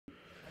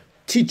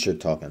Teacher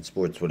Talking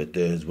Sports, what it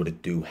does, what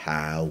it do,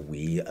 how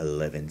we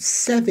live in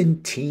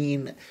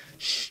 17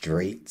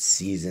 straight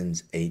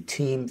seasons. A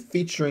team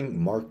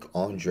featuring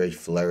Marc-Andre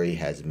Fleury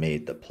has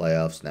made the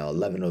playoffs. Now,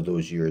 11 of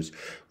those years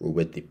were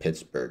with the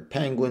Pittsburgh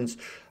Penguins,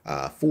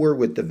 4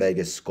 with the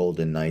Vegas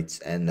Golden Knights,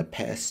 and the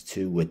past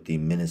 2 with the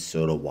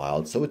Minnesota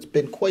Wild. So it's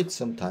been quite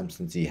some time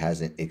since he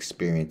hasn't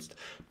experienced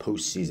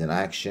postseason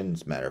action.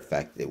 As a matter of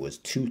fact, it was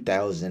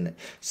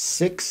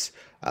 2006.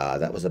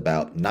 That was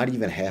about not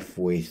even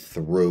halfway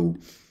through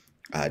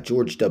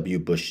George W.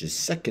 Bush's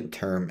second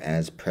term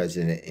as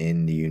president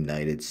in the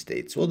United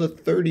States. Well, the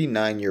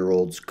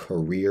 39-year-old's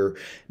career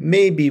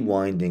may be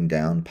winding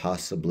down,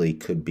 possibly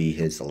could be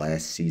his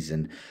last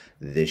season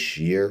this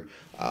year.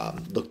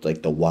 Looked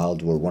like the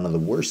Wild were one of the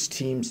worst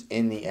teams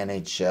in the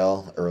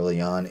NHL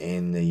early on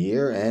in the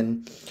year,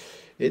 and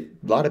a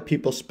lot of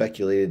people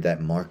speculated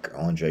that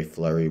Marc-Andre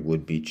Fleury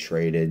would be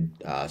traded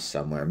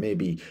somewhere,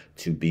 maybe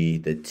to be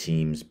the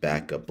team's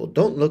backup. Well,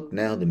 don't look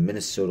now. The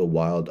Minnesota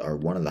Wild are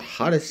one of the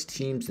hottest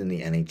teams in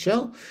the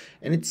NHL,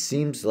 and it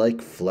seems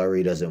like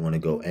Fleury doesn't want to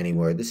go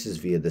anywhere. This is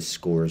via the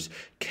Scores.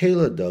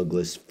 Kayla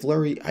Douglas,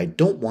 Fleury, I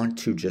don't want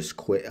to just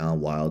quit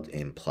on Wild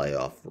in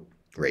playoff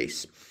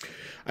race.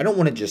 I don't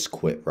want to just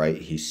quit, right?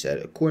 He said,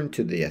 according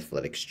to the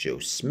Athletic's Joe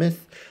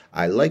Smith.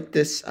 I like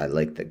this. I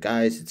like the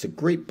guys. It's a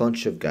great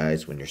bunch of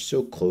guys. When you're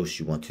so close,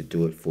 you want to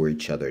do it for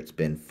each other. It's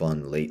been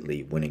fun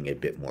lately, winning a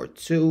bit more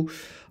too.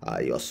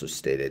 He also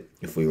stated,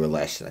 if we were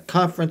last in the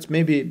conference,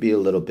 maybe it'd be a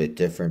little bit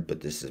different,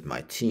 but this is my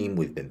team.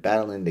 We've been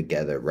battling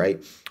together,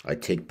 right? I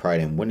take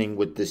pride in winning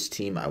with this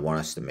team. I want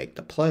us to make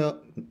the playoffs.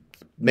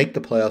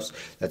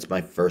 That's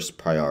my first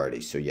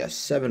priority. So yes,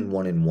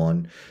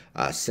 7-1-1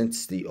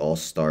 since the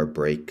All-Star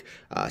break,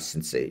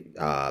 since they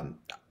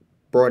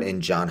brought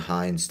in John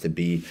Hines to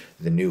be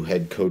the new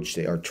head coach.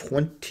 They are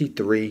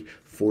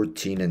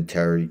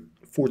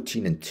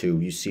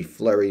 23-14-2. You see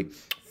Fleury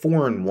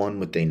 4-1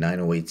 with a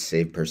 908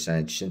 save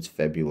percentage since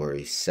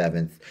February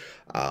 7th.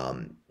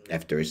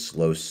 After a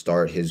slow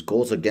start, his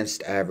goals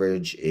against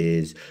average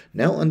is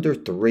now under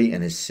 3,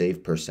 and his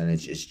save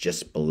percentage is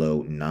just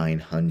below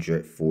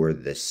 900 for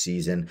the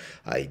season.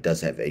 He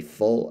does have a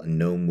full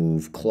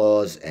no-move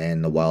clause,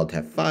 and the Wild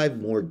have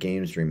 5 more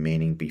games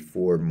remaining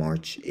before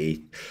March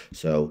 8th.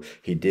 So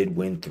he did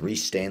win 3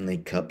 Stanley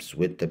Cups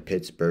with the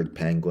Pittsburgh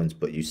Penguins,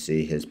 but you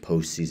see his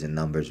postseason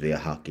numbers via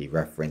Hockey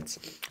Reference.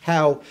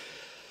 How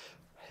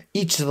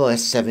each of the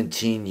last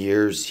 17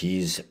 years,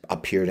 he's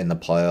appeared in the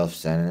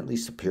playoffs and at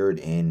least appeared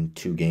in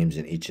 2 games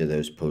in each of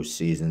those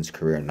postseasons.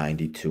 Career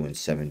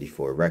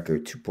 92-74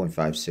 record,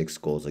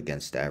 2.56 goals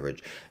against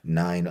average,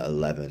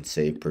 911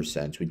 save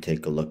percentage. We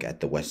take a look at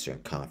the Western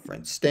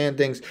Conference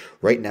standings.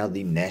 Right now,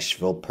 the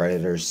Nashville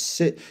Predators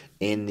sit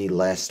in the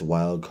last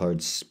wild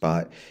card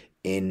spot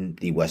in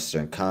the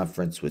Western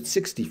Conference with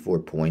 64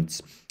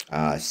 points.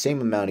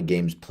 Same amount of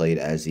games played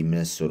as the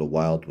Minnesota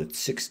Wild with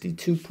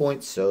 62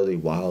 points. So the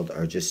Wild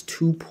are just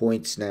 2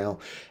 points now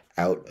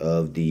out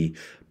of the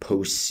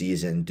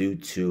postseason due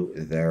to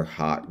their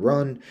hot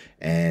run.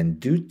 And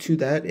due to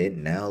that, it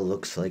now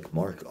looks like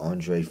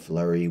Marc-Andre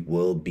Fleury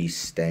will be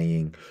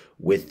staying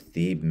with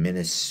the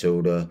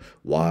Minnesota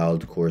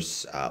Wild. Of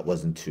course, it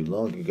wasn't too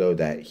long ago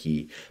that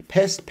he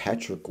passed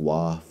Patrick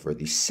Roy for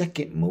the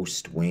second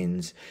most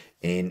wins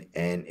in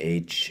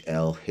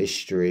NHL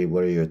history.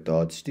 What are your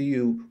thoughts?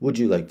 Would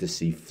you like to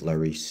see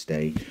Fleury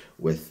stay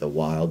with the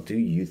Wild? Do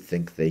you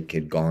think they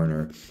could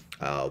garner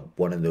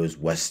one of those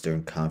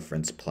Western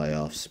Conference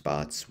playoff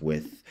spots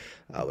with,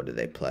 what did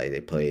they play?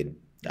 They played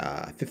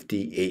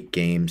 58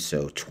 games,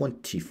 so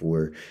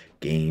 24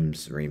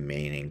 games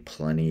remaining.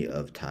 Plenty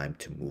of time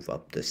to move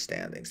up the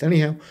standings.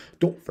 Anyhow,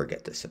 don't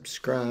forget to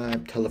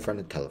subscribe. Tell a friend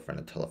to tell a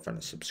friend to tell a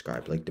friend to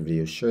subscribe. Like the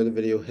video, share the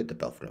video, hit the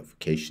bell for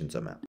notifications. I'm out.